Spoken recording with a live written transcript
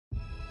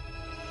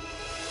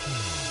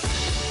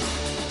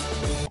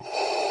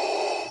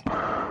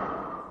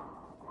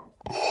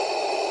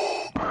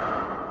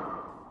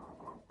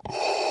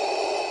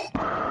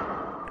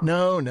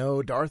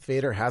No, Darth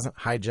Vader hasn't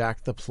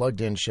hijacked the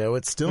Plugged In show.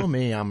 It's still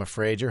me, I'm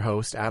afraid, your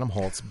host, Adam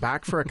Holtz,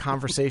 back for a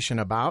conversation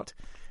about,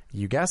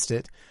 you guessed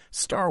it,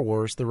 Star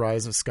Wars: The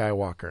Rise of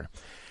Skywalker.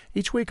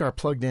 Each week, our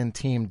Plugged In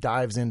team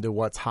dives into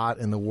what's hot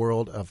in the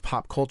world of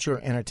pop culture,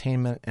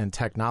 entertainment, and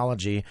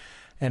technology.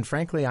 And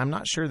frankly, I'm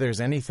not sure there's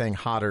anything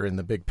hotter in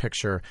the big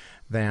picture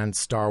than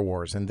Star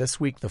Wars. And this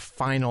week,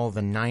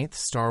 the ninth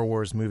Star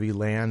Wars movie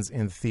lands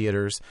in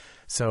theaters.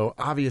 So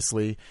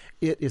obviously,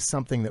 it is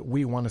something that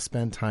we want to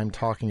spend time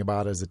talking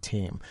about as a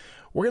team.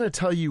 We're going to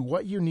tell you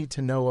what you need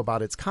to know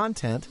about its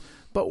content,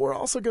 but we're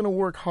also going to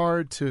work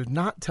hard to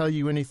not tell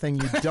you anything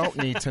you don't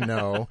need to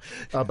know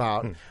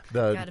about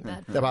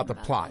the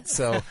plot.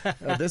 So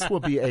this will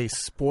be a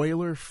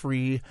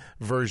spoiler-free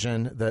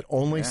version that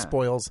only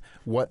spoils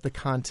what the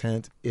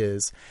content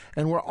is.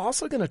 And we're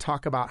also going to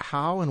talk about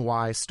how and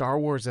why Star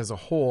Wars as a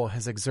whole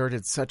has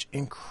exerted such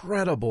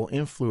incredible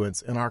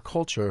influence in our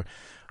culture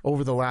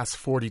over the last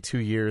 42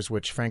 years,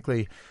 which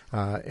frankly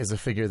is a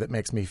figure that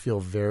makes me feel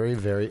very,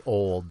 very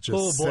old.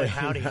 Oh boy,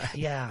 howdy.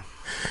 Yeah.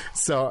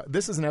 So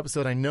this is an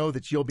episode I know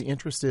that you'll be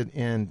interested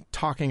in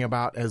talking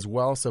about as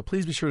well. So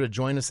please be sure to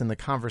join us in the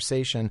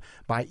conversation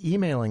by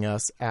emailing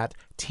us at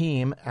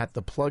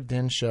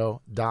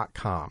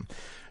team@thepluggedinshow.com.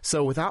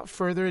 So without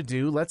further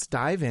ado, let's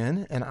dive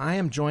in. And I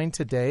am joined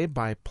today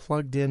by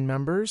Plugged In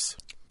members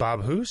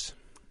Bob Hoos,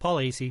 Paul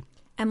Acey,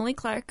 Emily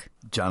Clark,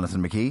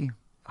 Jonathan McKee.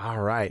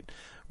 All right.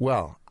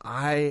 Well,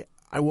 I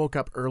woke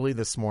up early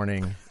this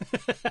morning,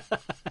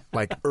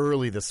 like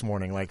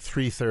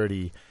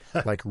 3:30,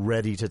 like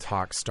ready to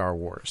talk Star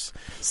Wars.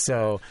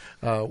 So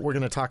we're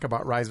going to talk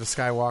about Rise of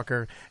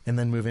Skywalker and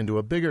then move into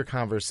a bigger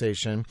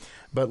conversation.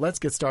 But let's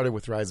get started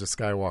with Rise of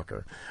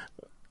Skywalker.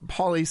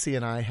 Paul Acey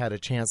and I had a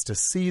chance to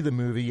see the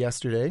movie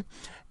yesterday,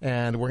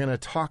 and we're going to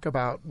talk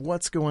about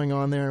what's going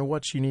on there,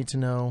 what you need to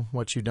know,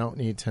 what you don't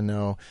need to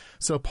know.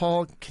 So,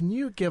 Paul, can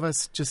you give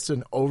us just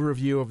an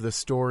overview of the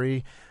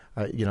story?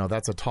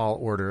 That's a tall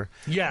order.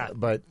 Yeah.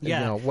 But,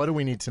 what do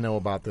we need to know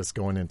about this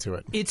going into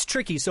it? It's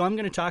tricky. So I'm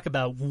going to talk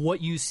about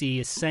what you see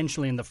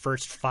essentially in the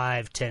first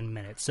 5-10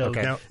 minminutes. So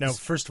now,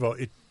 first of all,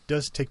 it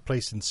does take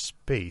place in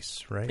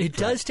space, right? It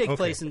does take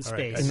place in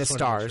space. In the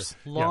stars.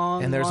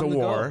 Long, and there's long a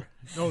war. Ago.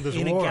 Oh, there's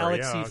in a war. a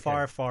galaxy Yeah, okay.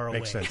 far, far away,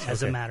 Makes sense.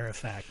 as a matter of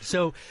fact.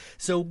 So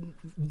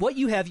what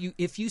you have,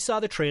 if you saw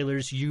the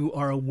trailers, you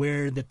are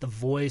aware that the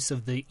voice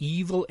of the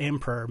evil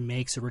emperor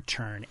makes a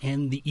return,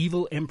 and the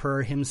evil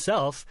emperor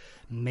himself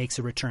makes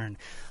a return.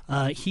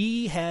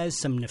 He has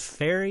some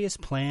nefarious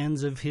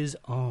plans of his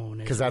own.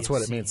 Because that's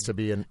what it means to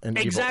be an evil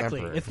emperor.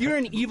 Exactly. If you're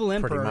an evil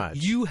emperor,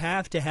 you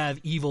have to have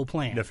evil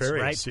plans.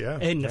 Nefarious, right? yeah.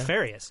 And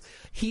nefarious.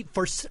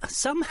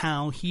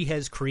 Somehow he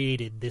has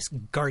created this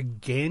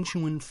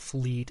gargantuan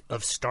fleet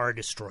of Star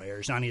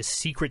Destroyers on his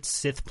secret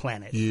Sith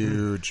planet.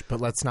 Huge.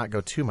 But let's not go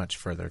too much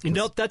further.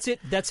 Nope, that's it.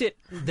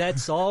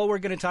 That's all we're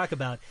going to talk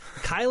about.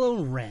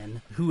 Kylo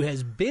Ren, who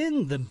has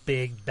been the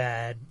big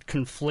bad,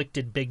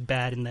 conflicted big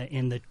bad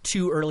in the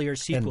two earlier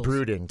sequels. And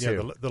brooding,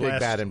 too. Yeah, the big last,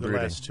 bad and the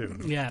brooding. last two.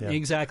 Yeah,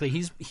 exactly.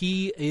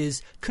 He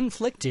is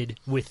conflicted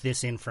with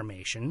this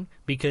information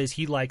because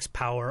he likes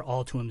power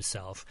all to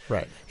himself.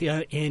 Right.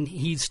 And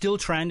he's still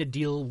trying to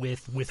deal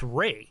with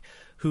Rey,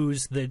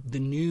 who's the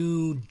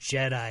new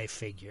Jedi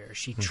figure.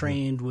 She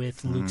trained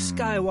with Luke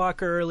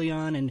Skywalker early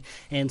on,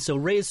 and so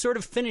Rey is sort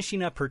of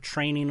finishing up her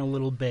training a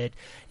little bit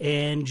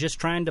and just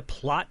trying to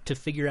plot to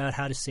figure out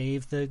how to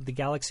save the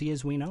galaxy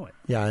as we know it.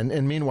 Yeah,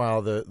 and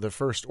meanwhile, the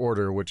First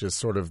Order, which is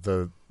sort of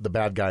the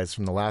bad guys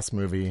from the last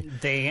movie,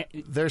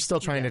 they're still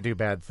trying to do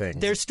bad things.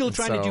 They're still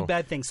trying to do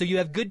bad things. So you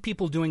have good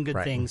people doing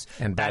good things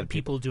and bad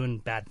people doing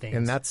bad things.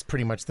 And that's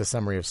pretty much the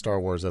summary of Star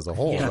Wars as a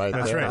whole, right?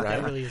 That's there, right.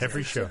 That really is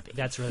Every it. show.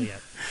 That's really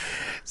it.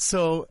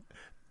 So,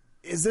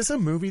 is this a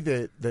movie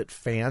that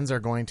fans are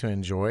going to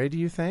enjoy, do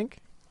you think?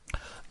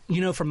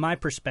 From my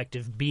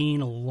perspective,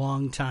 being a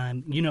long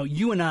time,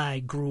 you and I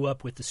grew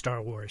up with the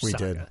Star Wars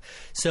saga. Did.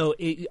 So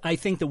I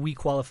think that we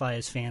qualify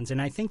as fans,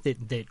 and I think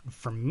that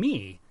for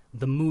me,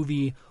 the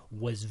movie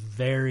was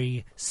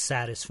very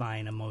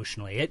satisfying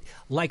emotionally.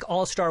 Like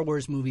all Star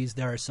Wars movies,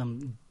 there are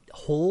some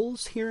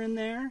holes here and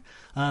there.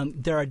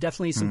 There are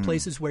definitely some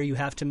places where you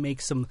have to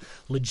make some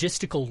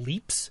logistical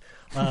leaps.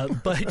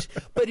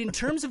 But in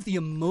terms of the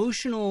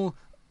emotional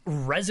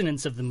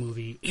resonance of the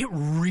movie, it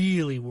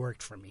really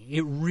worked for me.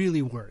 It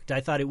really worked. I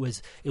thought it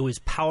was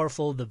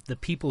powerful. The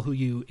people who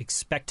you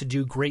expect to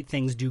do great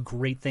things do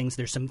great things.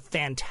 There's some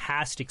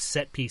fantastic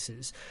set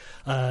pieces.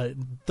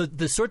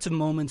 The sorts of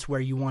moments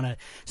where you want to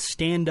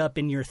stand up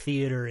in your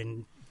theater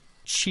and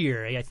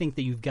cheer. I think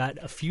that you've got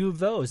a few of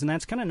those, and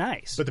that's kind of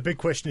nice. But the big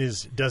question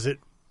is, does it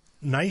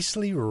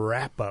nicely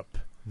wrap up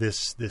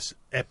this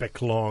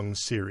epic long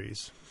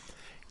series?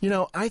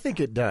 I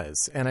think it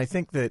does. And I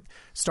think that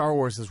Star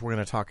Wars, as we're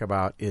going to talk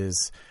about,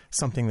 is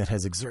something that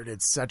has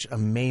exerted such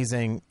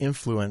amazing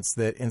influence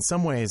that in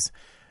some ways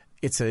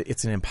it's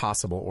an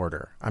impossible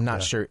order. I'm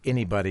not sure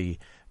anybody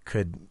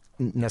could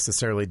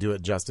necessarily do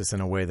it justice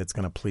in a way that's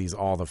going to please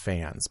all the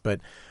fans.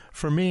 But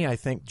for me, I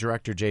think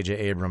director J.J.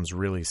 Abrams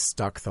really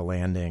stuck the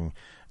landing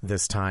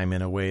this time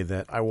in a way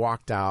that I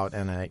walked out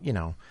and I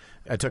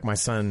took my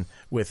son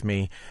with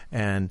me,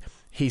 and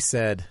he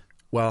said,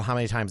 "Well, how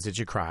many times did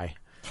you cry?"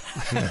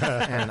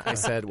 And I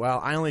said, "Well,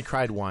 I only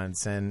cried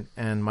once," and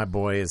my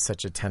boy is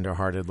such a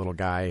tender-hearted little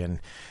guy, and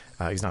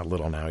he's not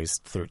little now, he's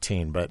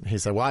 13, but he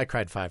said, "Well, I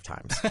cried 5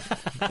 times."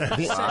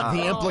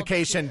 The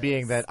implication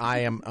being that I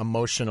am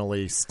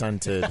emotionally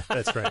stunted.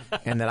 That's right.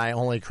 And that I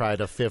only cried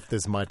a fifth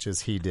as much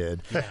as he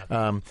did.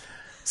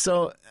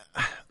 So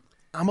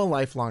I'm a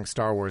lifelong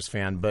Star Wars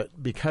fan,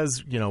 but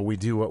because, we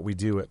do what we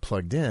do at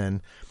Plugged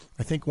In,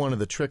 I think one of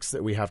the tricks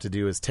that we have to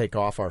do is take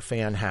off our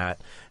fan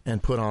hat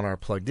and put on our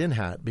Plugged In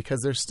hat,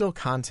 because there's still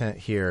content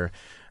here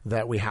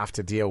that we have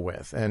to deal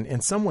with. And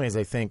in some ways,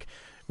 I think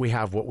we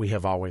have what we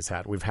have always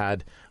had. We've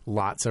had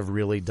lots of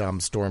really dumb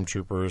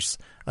stormtroopers,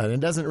 and it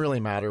doesn't really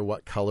matter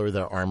what color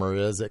their armor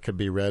is. It could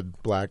be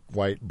red, black,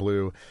 white,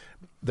 blue.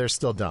 They're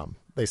still dumb.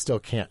 They still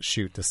can't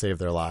shoot to save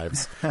their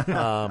lives.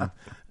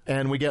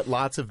 And we get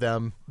lots of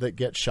them that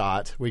get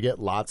shot. We get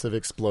lots of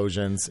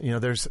explosions.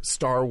 There's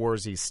Star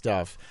Wars-y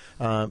stuff.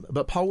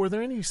 But, Paul, were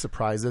there any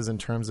surprises in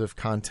terms of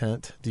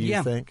content, do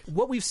you think?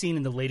 What we've seen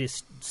in the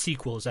latest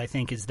sequels, I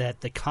think, is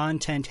that the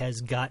content has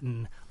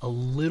gotten a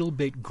little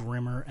bit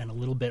grimmer and a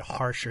little bit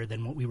harsher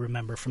than what we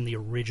remember from the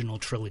original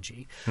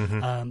trilogy.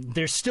 Mm-hmm.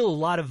 There's still a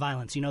lot of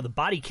violence. The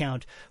body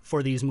count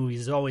for these movies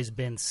has always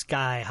been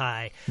sky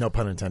high. No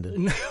pun intended.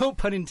 No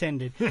pun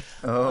intended.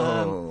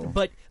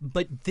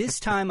 But this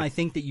time, I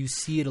think that you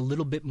see it a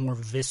little bit more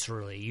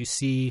viscerally. You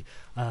see,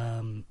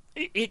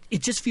 it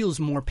just feels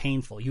more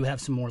painful. You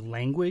have some more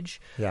language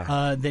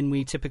than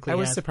we typically have. I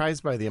was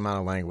surprised by the amount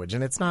of language,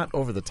 and it's not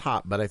over the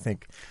top, but I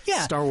think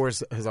Star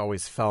Wars has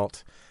always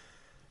felt...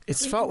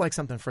 It's felt like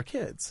something for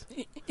kids.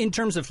 In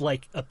terms of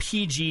like a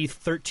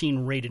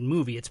PG-13 rated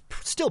movie, it's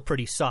still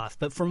pretty soft.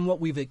 But from what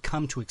we've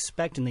come to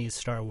expect in these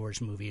Star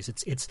Wars movies,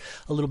 it's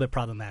a little bit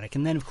problematic.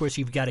 And then, of course,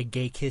 you've got a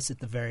gay kiss at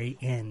the very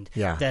end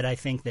that I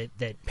think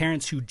that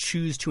parents who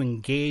choose to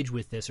engage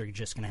with this are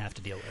just going to have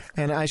to deal with.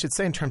 And I should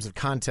say, in terms of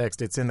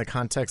context, it's in the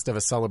context of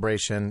a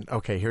celebration.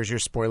 Okay, here's your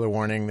spoiler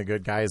warning. The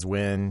good guys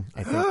win.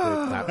 I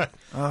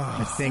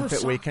think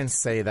that we can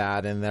say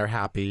that, and they're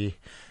happy.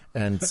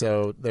 And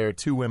so there are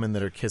 2 women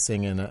that are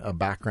kissing in a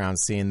background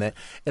scene that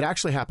it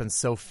actually happens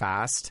so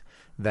fast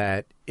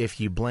that if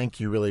you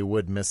blink, you really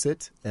would miss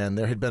it. And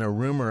there had been a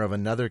rumor of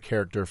another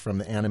character from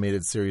the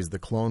animated series, The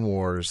Clone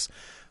Wars,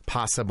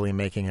 possibly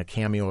making a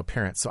cameo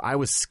appearance. So I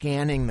was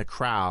scanning the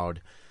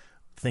crowd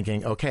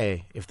thinking,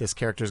 okay, if this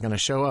character is going to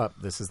show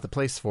up, this is the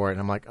place for it.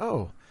 And I'm like,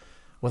 oh,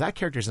 well, that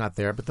character's not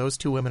there, but those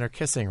 2 women are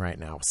kissing right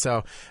now.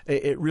 So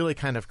it really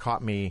kind of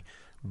caught me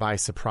by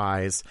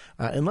surprise.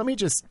 And let me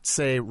just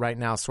say right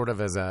now, sort of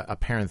as a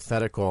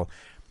parenthetical,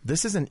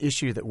 this is an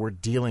issue that we're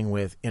dealing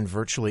with in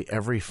virtually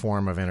every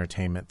form of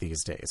entertainment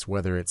these days,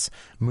 whether it's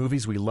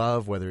movies we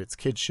love, whether it's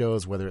kids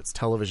shows, whether it's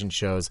television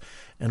shows.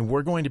 And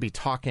we're going to be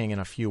talking in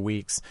a few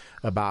weeks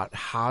about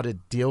how to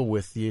deal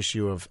with the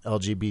issue of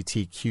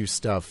LGBTQ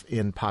stuff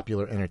in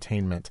popular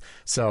entertainment.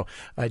 So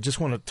I just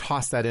want to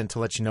toss that in to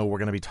let you know we're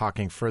going to be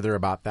talking further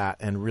about that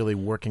and really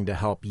working to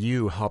help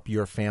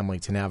your family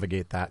to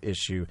navigate that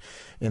issue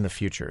in the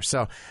future.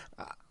 So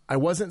I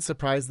wasn't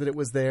surprised that it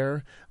was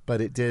there,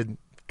 but it did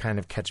kind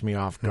of catch me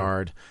off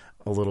guard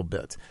a little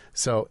bit.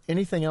 So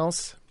anything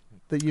else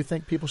that you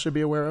think people should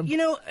be aware of?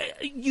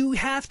 You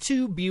have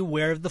to be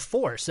aware of the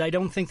Force. I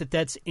don't think that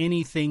that's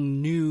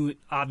anything new,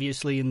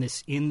 obviously, in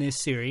this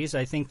series.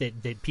 I think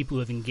that people who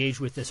have engaged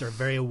with this are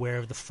very aware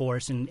of the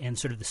Force and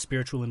sort of the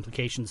spiritual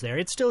implications there.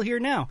 It's still here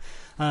now.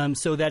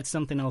 So that's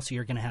something else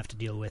you're going to have to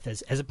deal with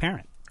as a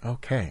parent.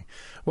 Okay.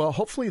 Well,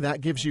 hopefully that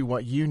gives you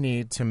what you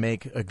need to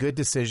make a good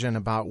decision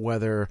about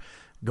whether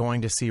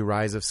going to see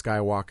Rise of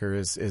Skywalker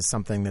is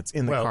something that's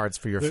in the cards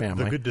for your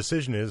family. The good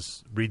decision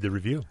is read the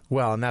review.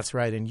 Well, and that's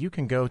right. And you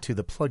can go to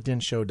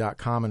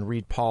thepluggedinshow.com and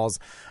read Paul's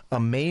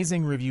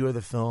amazing review of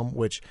the film,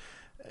 which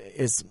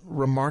is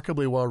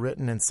remarkably well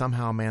written and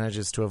somehow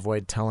manages to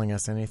avoid telling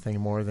us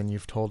anything more than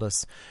you've told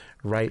us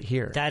right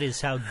here. That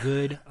is how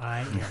good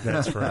I am.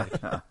 That's right.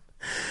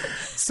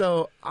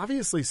 So,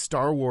 obviously,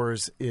 Star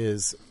Wars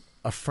is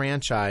a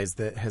franchise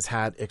that has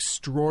had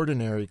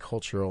extraordinary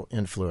cultural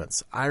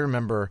influence. I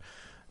remember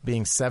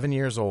being 7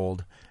 years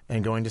old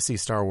and going to see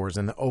Star Wars,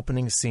 and the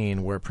opening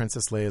scene where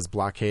Princess Leia's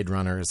blockade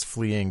runner is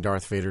fleeing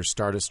Darth Vader's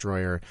Star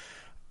Destroyer,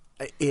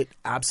 it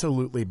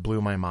absolutely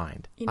blew my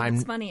mind.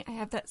 It's funny. I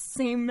have that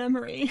same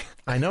memory.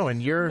 I know,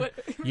 and you're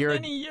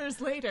many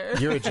years later.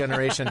 You're a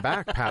generation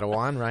back,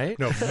 Padawan, right?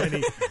 No,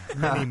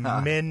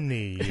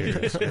 many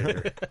years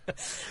later.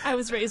 I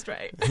was raised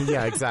right.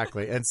 Yeah,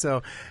 exactly. And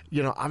so,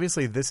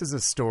 obviously, this is a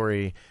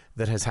story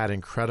that has had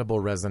incredible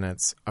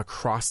resonance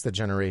across the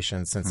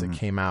generation since it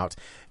came out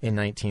in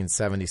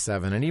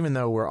 1977. And even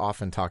though we're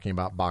often talking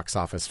about box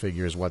office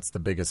figures, what's the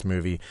biggest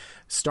movie,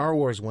 Star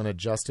Wars, when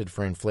adjusted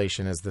for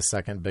inflation, is the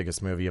second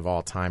biggest movie of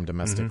all time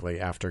domestically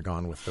after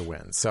Gone with the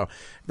Wind. So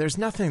there's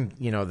nothing,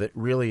 that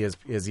really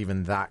is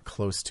even that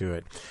close to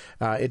it.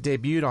 It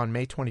debuted on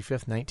May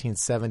 25th,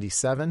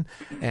 1977,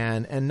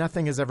 and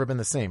nothing has ever been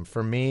the same.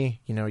 For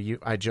me,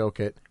 I joke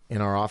it in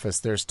our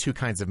office, there's two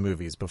kinds of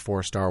movies,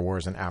 before Star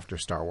Wars and after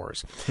Star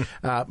Wars.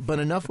 But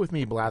enough with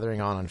me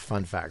blathering on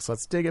fun facts.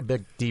 Let's dig a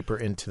bit deeper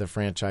into the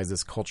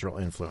franchise's cultural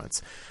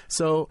influence.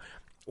 So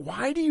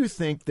why do you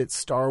think that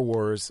Star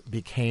Wars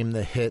became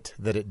the hit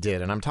that it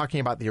did? And I'm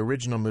talking about the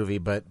original movie,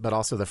 but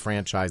also the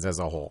franchise as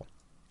a whole.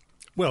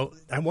 Well,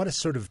 I want to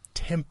sort of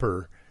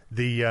temper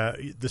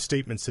the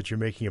statements that you're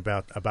making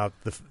about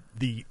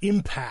the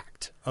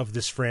impact of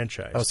this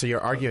franchise. Oh, so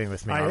you're arguing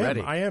with me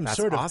already? I am. That's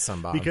sort of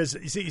awesome, Bob. Because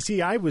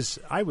see, I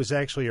was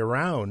actually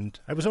around.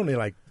 I was only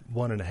like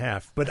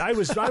 1.5, but I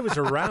was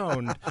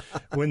around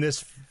when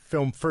this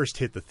film first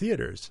hit the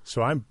theaters.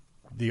 So I'm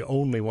the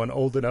only one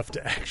old enough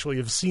to actually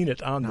have seen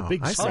it on the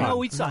big screen. Oh, no,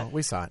 we saw it.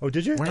 We saw it. Oh,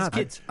 did you? We're not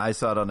kids. I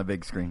saw it on the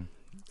big screen.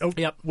 Oh,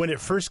 Yep. When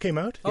it first came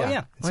out? Oh,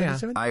 yeah. Oh, yeah.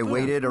 77? I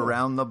waited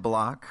around the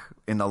block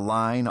in a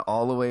line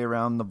all the way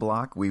around the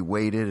block. We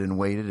waited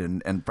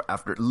and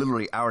after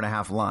literally hour and a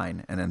half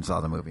line, and then saw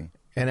the movie.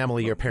 And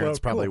Emily, your parents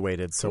probably cool.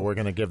 waited, so we're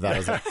going to give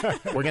that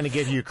we're going to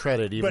give you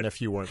credit even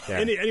if you weren't there.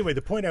 Anyway,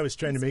 the point I was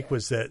trying to make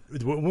was that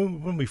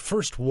when we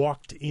first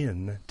walked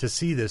in to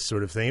see this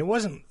sort of thing, it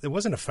wasn't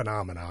a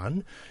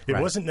phenomenon. It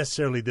wasn't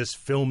necessarily this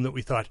film that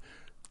we thought,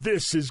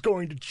 this is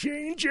going to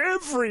change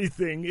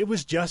everything. It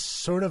was just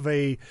sort of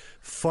a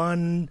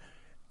fun,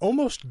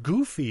 almost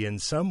goofy in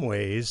some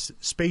ways,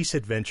 space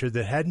adventure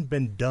that hadn't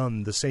been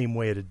done the same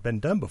way it had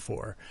been done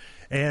before.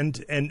 And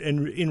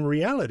in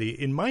reality,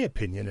 in my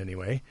opinion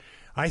anyway,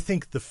 I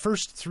think the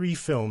first three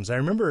films, I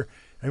remember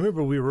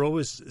we were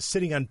always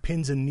sitting on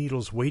pins and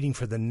needles waiting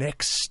for the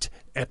next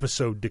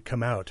episode to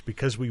come out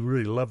because we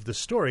really loved the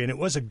story, and it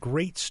was a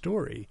great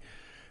story.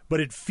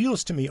 But it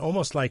feels to me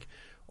almost like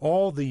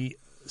all the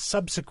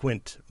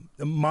subsequent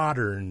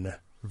modern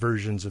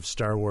versions of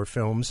Star Wars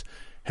films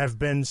have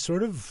been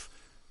sort of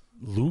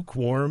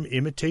lukewarm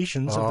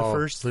imitations of the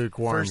first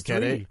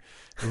get three. it?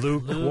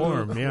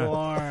 Lukewarm,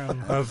 yeah.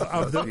 Of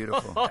the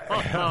Beautiful.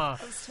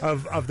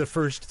 of the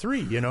first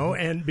three,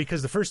 and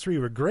because the first three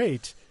were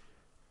great,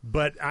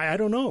 but I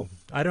don't know.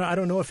 I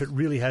don't know if it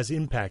really has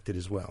impacted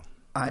as well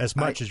as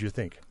much as you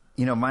think.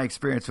 My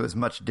experience was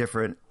much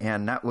different,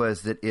 and that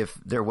was that if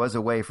there was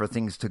a way for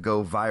things to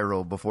go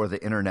viral before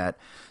the internet,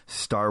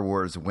 Star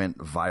Wars went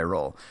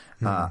viral.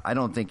 I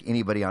don't think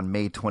anybody on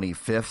May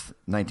 25th,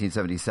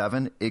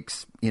 1977,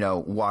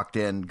 walked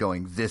in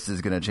going, this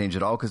is going to change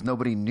it all, because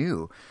nobody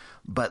knew.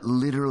 But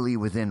literally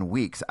within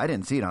weeks, I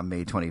didn't see it on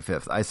May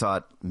 25th. I saw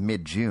it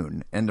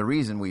mid-June, and the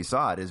reason we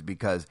saw it is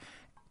because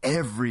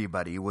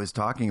everybody was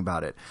talking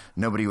about it.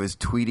 Nobody was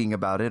tweeting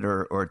about it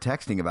or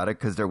texting about it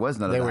because there was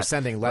none of that. They were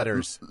sending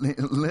letters.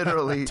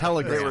 Literally.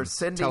 Telegrams. They were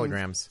sending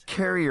telegrams.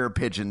 Carrier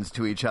pigeons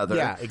to each other.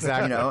 Yeah,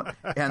 exactly.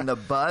 And the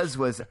buzz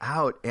was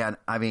out. And,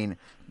 I mean,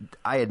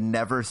 I had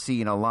never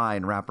seen a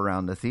line wrap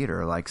around the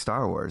theater like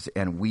Star Wars.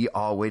 And we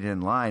all waited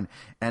in line.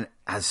 And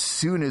as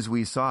soon as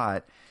we saw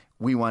it,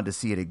 we wanted to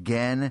see it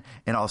again,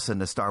 and all of a sudden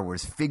the Star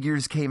Wars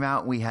figures came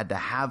out. We had to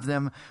have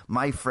them.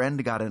 My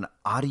friend got an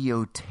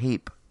audio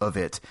tape of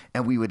it,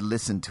 and we would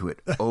listen to it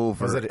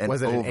over was it and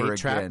an over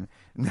 8-track? again.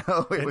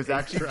 No, it was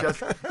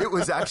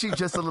actually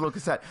just a little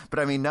cassette. But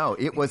I mean, no,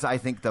 it was, I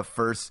think, the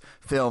first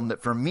film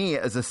that, for me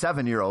as a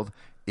 7-year-old,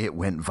 it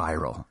went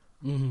viral.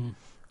 Mm-hmm.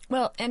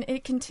 Well, and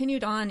it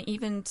continued on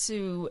even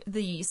to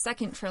the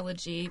second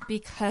trilogy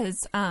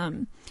because I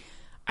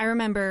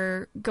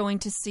remember going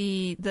to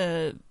see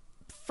the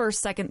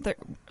first, second,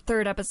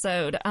 third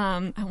episode.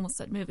 I almost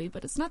said movie,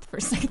 but it's not the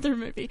first, second, third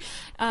movie.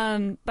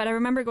 But I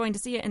remember going to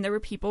see it, and there were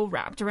people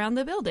wrapped around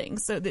the building.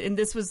 So, and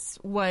this was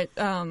what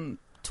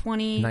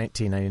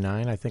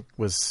 1999, I think,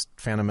 was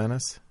Phantom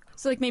Menace.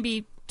 So, like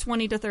maybe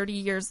 20 to 30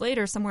 years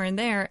later, somewhere in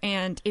there,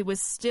 and it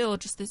was still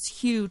just this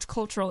huge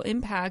cultural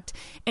impact.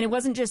 And it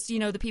wasn't just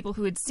the people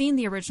who had seen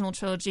the original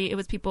trilogy; it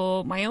was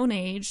people my own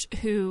age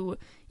who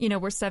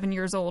were 7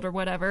 years old or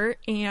whatever,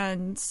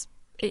 and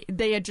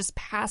they had just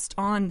passed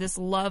on this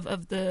love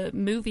of the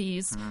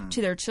movies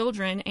to their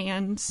children,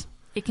 and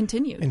it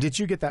continued. And did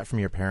you get that from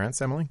your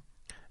parents, Emily?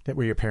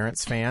 Were your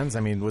parents fans? I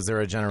mean, was there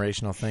a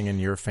generational thing in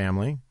your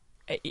family?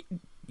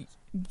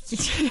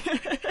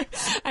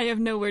 I have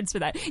no words for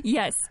that.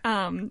 Yes,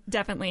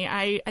 definitely.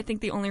 I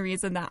think the only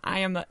reason that I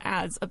am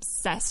as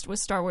obsessed with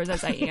Star Wars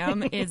as I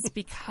am is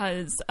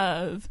because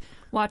of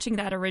watching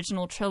that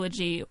original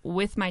trilogy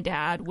with my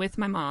dad, with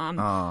my mom.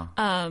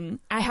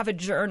 I have a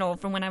journal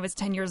from when I was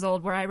 10 years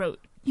old where I wrote,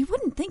 "You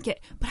wouldn't think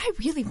it, but I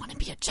really want to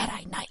be a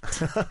Jedi Knight."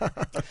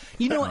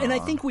 And I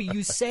think what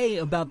you say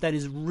about that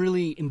is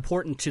really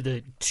important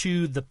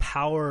to the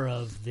power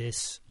of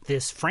this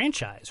this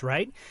franchise,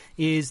 right,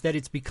 is that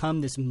it's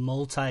become this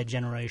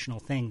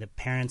multi-generational thing that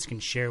parents can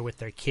share with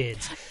their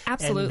kids.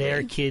 Absolutely. And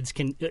their kids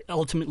can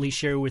ultimately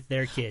share with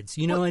their kids.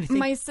 You know, well, I think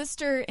my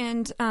sister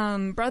and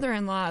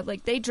brother-in-law,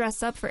 like, they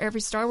dress up for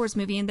every Star Wars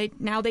movie, and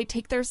they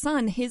take their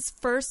son. His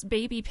first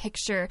baby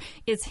picture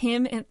is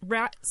him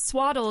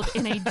swaddled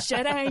in a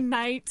Jedi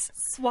Knight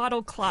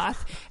swaddle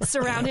cloth,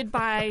 surrounded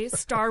by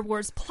Star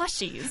Wars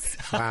plushies.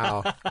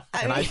 Wow.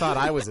 And I thought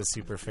I was a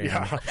super fan.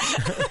 Yeah.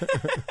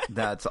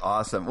 That's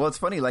awesome. Well, it's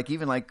funny. Like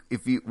even like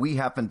if we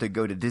happened to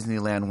go to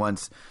Disneyland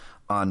once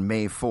on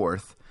May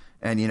 4th,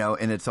 and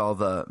and it's all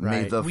the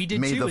Right. We did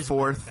May too, the as a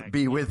matter of 4th fact.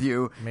 be with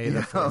you. May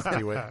the 4th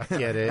be with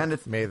get it. And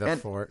it's May the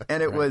and, 4th.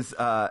 And it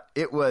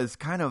Right. was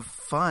kind of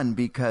fun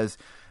because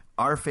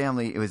our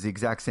family, it was the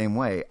exact same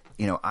way.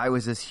 I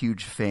was this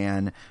huge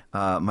fan.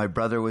 My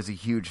brother was a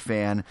huge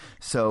fan.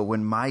 So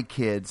when my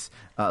kids,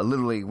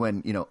 literally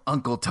when,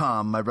 Uncle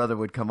Tom, my brother,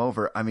 would come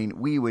over, I mean,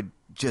 we would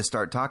just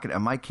start talking.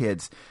 And my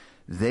kids,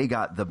 they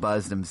got the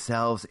buzz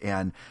themselves,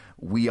 and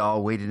we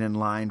all waited in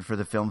line for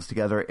the films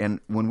together. And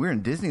when we were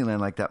in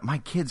Disneyland like that, my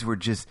kids were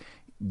just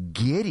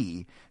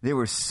giddy. They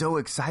were so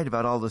excited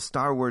about all the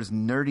Star Wars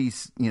nerdy,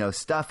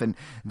 stuff, and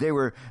they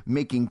were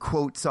making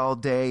quotes all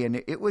day. And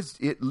it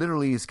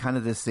literally is kind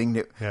of this thing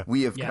that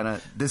we have kind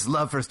of, this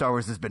love for Star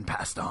Wars has been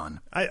passed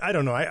on. I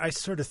don't know. I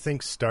sort of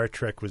think Star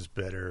Trek was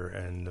better.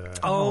 And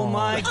oh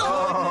my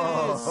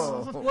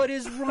goodness, what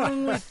is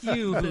wrong with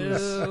you,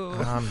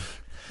 Boo?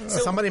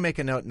 Somebody make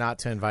a note not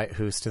to invite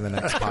Hoos to the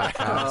next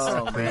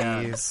podcast,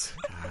 please.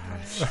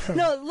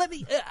 No, let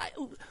me.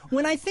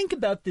 When I think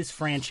about this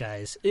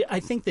franchise,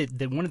 I think that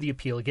one of the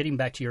appeal, getting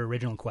back to your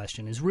original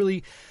question, is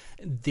really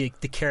the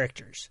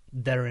characters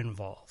that are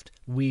involved.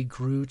 We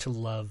grew to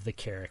love the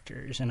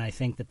characters, and I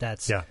think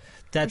that's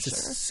a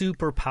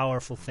super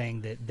powerful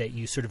thing that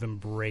you sort of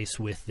embrace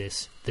with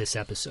this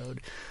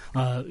episode.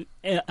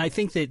 I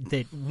think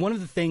that one of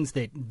the things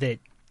that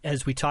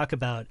as we talk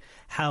about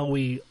how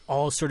we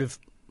all sort of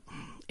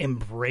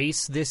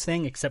embrace this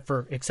thing, except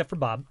for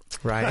Bob,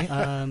 Right?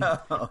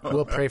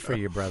 We'll pray for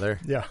you, brother.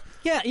 yeah.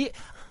 Yeah,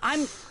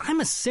 I'm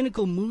a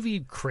cynical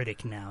movie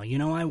critic now.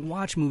 I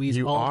watch movies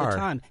all the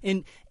time,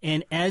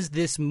 and as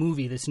this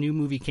new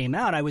movie came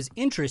out, I was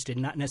interested,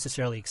 not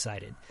necessarily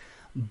excited,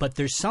 but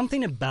there's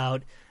something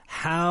about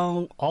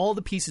how all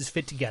the pieces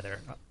fit together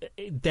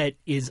that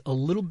is a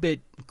little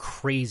bit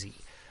crazy.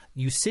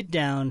 You sit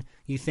down,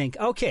 you think,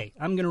 okay,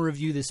 I'm going to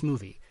review this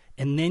movie,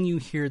 and then you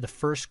hear the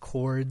first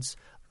chords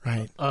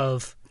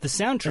of the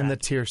soundtrack. And the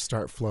tears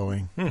start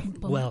flowing.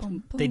 Well,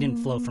 they didn't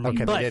flow from me.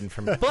 Okay, but, they didn't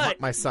from me. But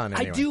My son,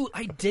 anyway.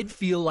 I did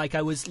feel like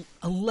I was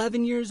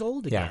 11 years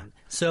old again.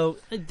 Yeah. So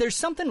there's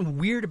something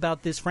weird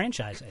about this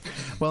franchise, I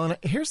think. Well, and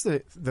here's the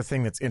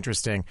thing that's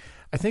interesting.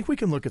 I think we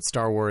can look at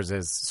Star Wars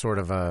as sort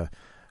of a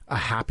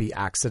happy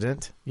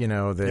accident,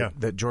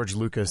 that George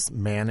Lucas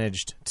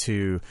managed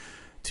to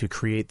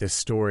create this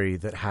story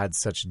that had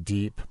such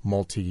deep,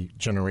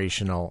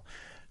 multi-generational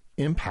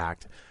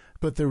impact.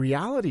 But the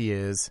reality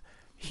is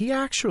he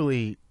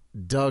actually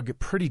dug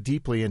pretty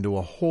deeply into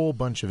a whole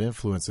bunch of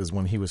influences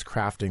when he was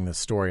crafting this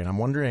story. And I'm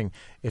wondering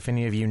if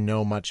any of you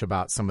know much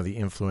about some of the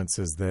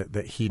influences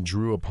that he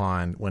drew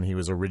upon when he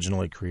was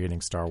originally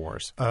creating Star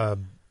Wars.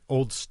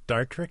 Old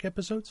Star Trek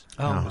episodes?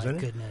 Oh, Was my that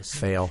it? goodness.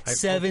 Fail.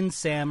 Seven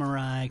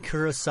Samurai,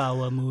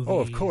 Kurosawa movies. Oh,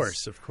 of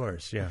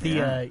course,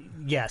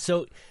 yeah.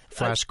 So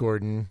Flash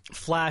Gordon.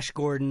 Flash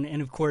Gordon,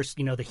 and of course,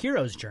 the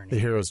hero's journey. The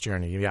Hero's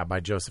Journey, by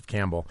Joseph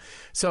Campbell.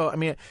 So, I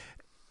mean,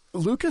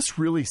 Lucas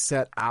really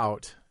set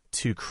out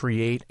to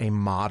create a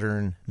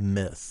modern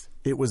myth.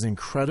 It was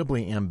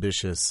incredibly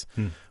ambitious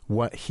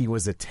what he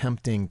was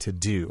attempting to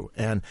do.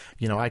 And,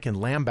 I can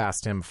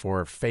lambaste him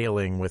for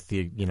failing with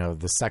the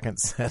second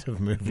set of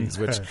movies,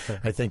 which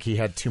I think he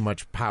had too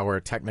much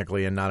power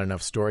technically and not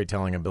enough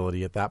storytelling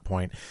ability at that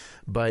point.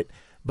 But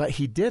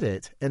he did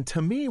it. And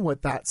to me,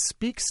 what that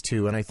speaks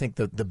to, and I think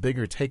the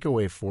bigger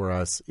takeaway for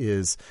us,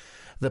 is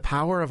the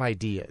power of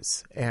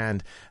ideas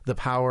and the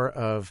power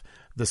of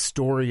the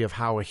story of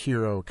how a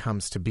hero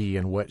comes to be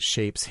and what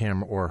shapes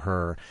him or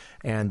her,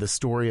 and the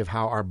story of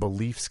how our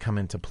beliefs come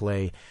into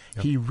play.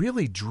 Yep. He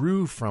really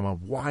drew from a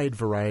wide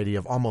variety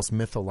of almost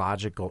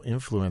mythological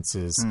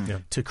influences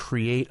to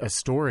create a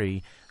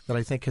story that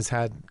I think has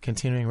had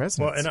continuing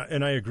resonance. Well,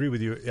 and I agree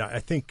with you. I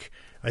think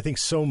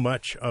so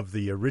much of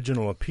the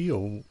original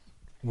appeal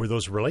were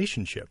those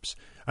relationships.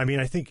 I mean,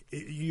 I think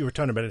you were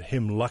talking about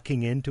him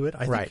lucking into it.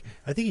 I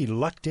think he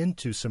lucked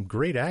into some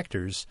great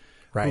actors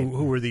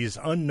who were these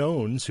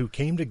unknowns who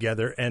came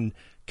together and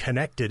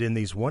connected in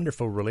these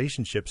wonderful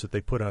relationships that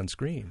they put on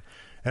screen.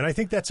 And I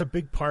think that's a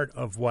big part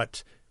of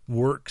what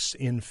works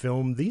in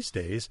film these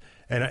days.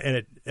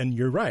 And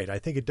you're right. I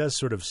think it does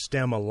sort of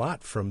stem a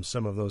lot from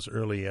some of those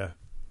early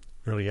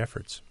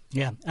efforts.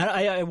 Yeah,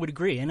 I would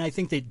agree, and I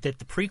think that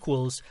the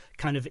prequels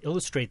kind of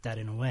illustrate that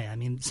in a way. I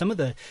mean, some of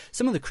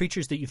the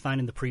creatures that you find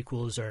in the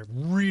prequels are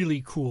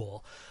really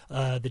cool.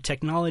 The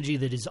technology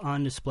that is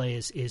on display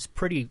is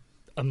pretty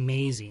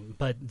amazing,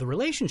 but the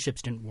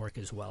relationships didn't work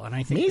as well. And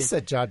I think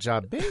Misa Jar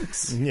Jar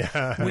Binks.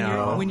 Yeah.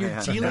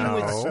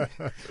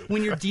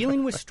 when you're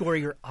dealing with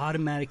story, you're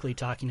automatically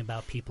talking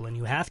about people, and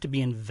you have to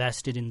be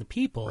invested in the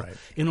people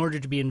in order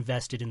to be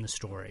invested in the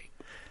story.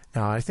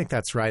 No, I think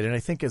that's right. And I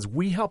think as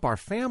we help our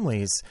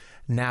families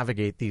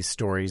navigate these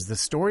stories, the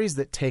stories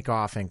that take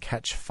off and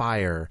catch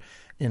fire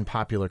in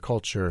popular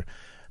culture,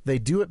 they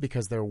do it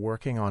because they're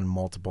working on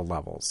multiple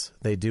levels.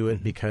 They do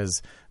it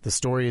because the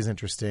story is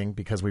interesting,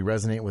 because we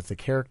resonate with the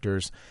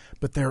characters,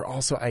 but there are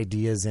also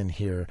ideas in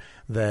here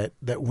that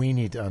we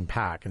need to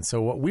unpack. And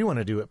so what we want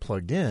to do at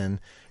Plugged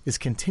In is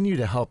continue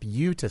to help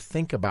you to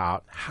think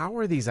about how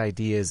are these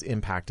ideas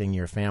impacting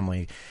your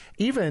family.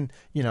 Even,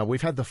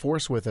 we've had the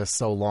Force with us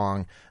so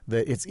long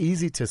that it's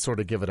easy to sort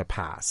of give it a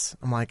pass.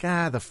 I'm like,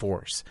 the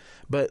Force.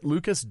 But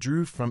Lucas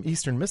drew from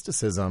Eastern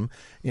mysticism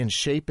in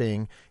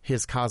shaping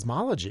his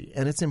cosmology.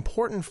 And it's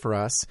important for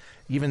us,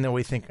 even though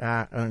we think,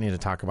 I don't need to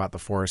talk about the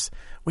Force,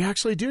 we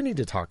actually do need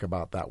to talk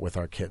about that with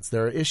our kids.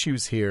 There are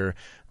issues here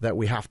that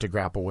we have to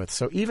grapple with.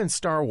 So even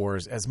Star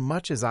Wars, as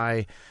much as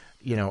I,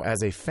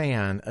 as a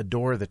fan,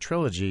 adore the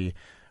trilogy,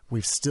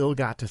 we've still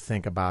got to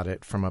think about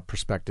it from a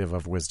perspective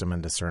of wisdom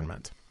and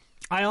discernment.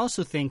 I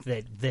also think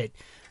that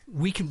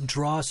we can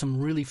draw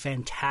some really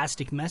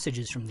fantastic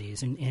messages from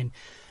these, and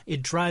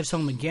it drives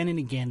home again and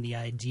again the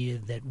idea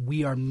that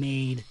we are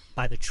made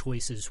by the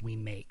choices we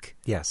make.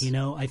 Yes.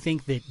 I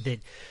think that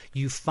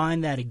you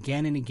find that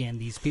again and again.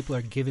 These people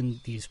are given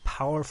these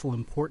powerful,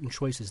 important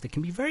choices that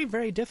can be very,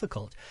 very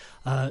difficult.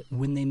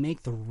 When they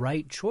make the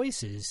right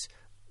choices,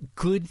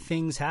 good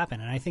things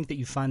happen. And I think that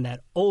you find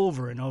that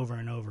over and over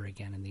and over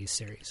again in these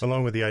series.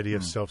 Along with the idea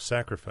of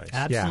self-sacrifice.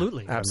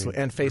 Absolutely. Yeah,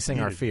 absolutely. And facing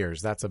our fears.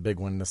 That's a big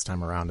one this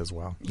time around as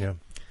well. Yeah.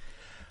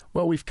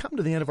 Well, we've come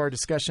to the end of our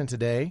discussion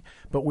today,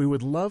 but we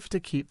would love to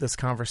keep this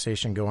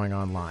conversation going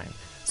online.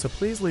 So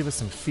please leave us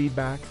some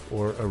feedback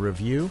or a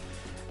review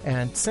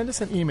and send us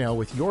an email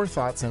with your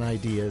thoughts and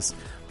ideas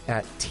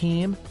at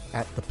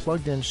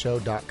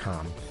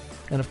team@thepluggedinshow.com.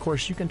 And of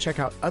course, you can check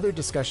out other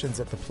discussions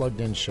at The Plugged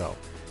In Show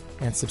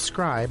and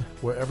subscribe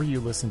wherever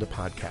you listen to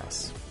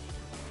podcasts.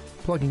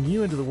 Plugging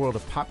you into the world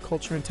of pop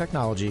culture and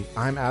technology,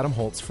 I'm Adam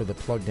Holtz for The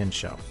Plugged In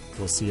Show.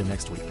 We'll see you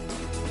next week.